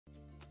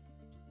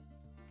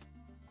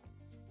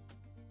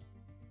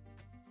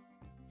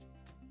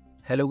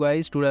Hello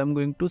guys, today I am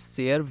going to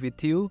share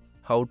with you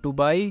how to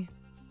buy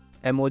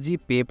MOG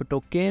PEPE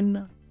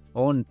token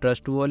on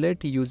Trust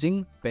Wallet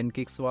using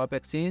PancakeSwap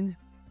Exchange.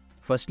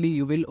 Firstly,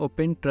 you will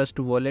open Trust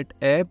Wallet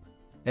app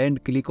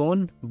and click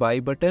on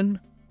buy button.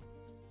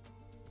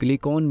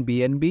 Click on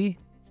BNB.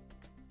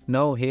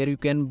 Now here you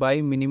can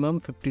buy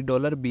minimum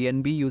 $50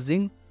 BNB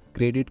using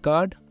credit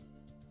card,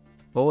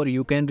 or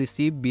you can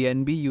receive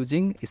BNB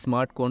using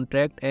smart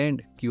contract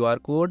and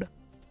QR code.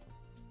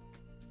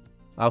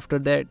 After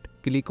that,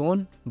 click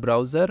on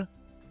browser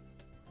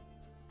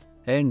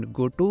and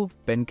go to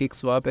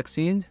PancakeSwap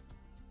Exchange.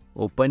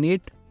 Open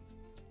it.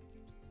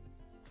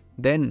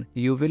 Then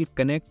you will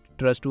connect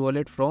Trust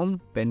Wallet from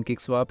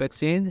PancakeSwap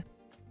Exchange.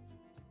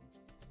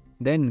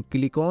 Then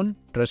click on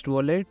Trust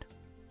Wallet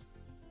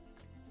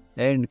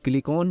and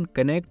click on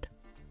Connect.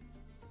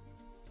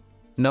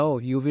 Now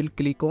you will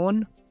click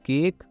on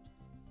Cake.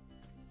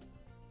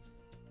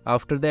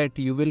 After that,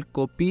 you will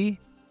copy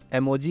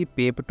MOG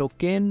PEPE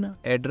token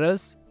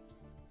address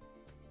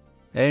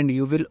and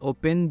you will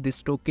open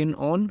this token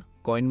on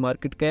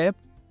CoinMarketCap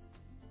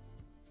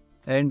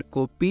and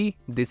copy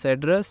this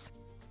address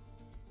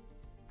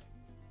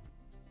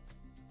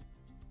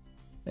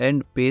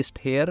and paste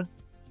here.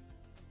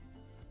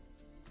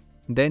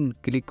 Then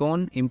click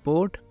on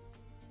import.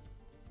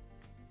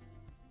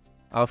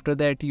 After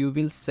that, you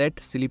will set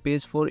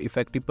slippage for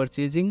effective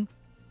purchasing.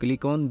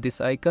 Click on this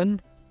icon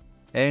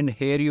and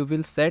here you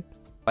will set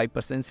 5%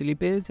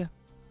 slippage.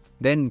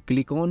 Then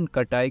click on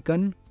cut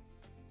icon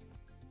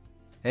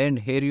and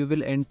here you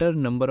will enter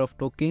number of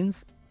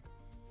tokens.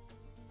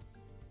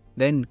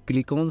 Then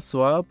click on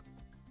swap.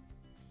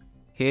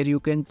 Here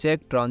you can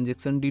check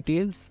transaction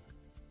details.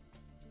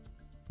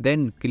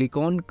 Then click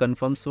on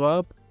confirm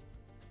swap.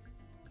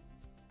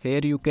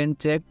 Here you can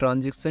check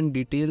transaction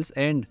details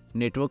and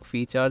network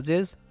fee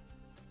charges.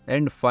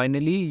 And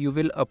finally you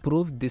will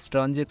approve this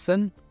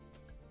transaction.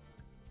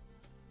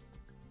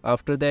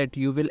 After that,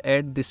 you will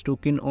add this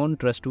token on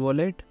Trust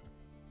Wallet.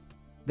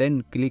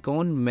 Then click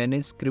on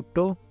Manage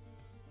Crypto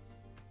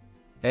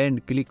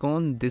and click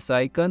on this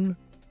icon.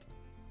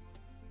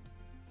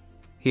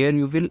 Here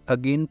you will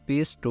again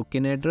paste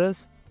token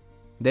address.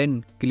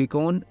 Then click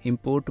on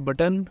Import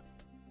button.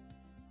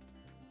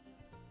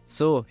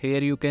 So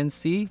here you can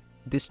see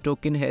this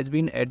token has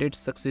been added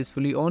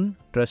successfully on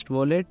Trust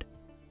Wallet.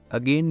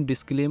 Again,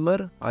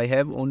 disclaimer, I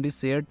have only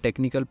shared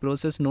technical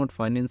process, not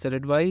financial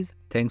advice.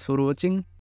 Thanks for watching.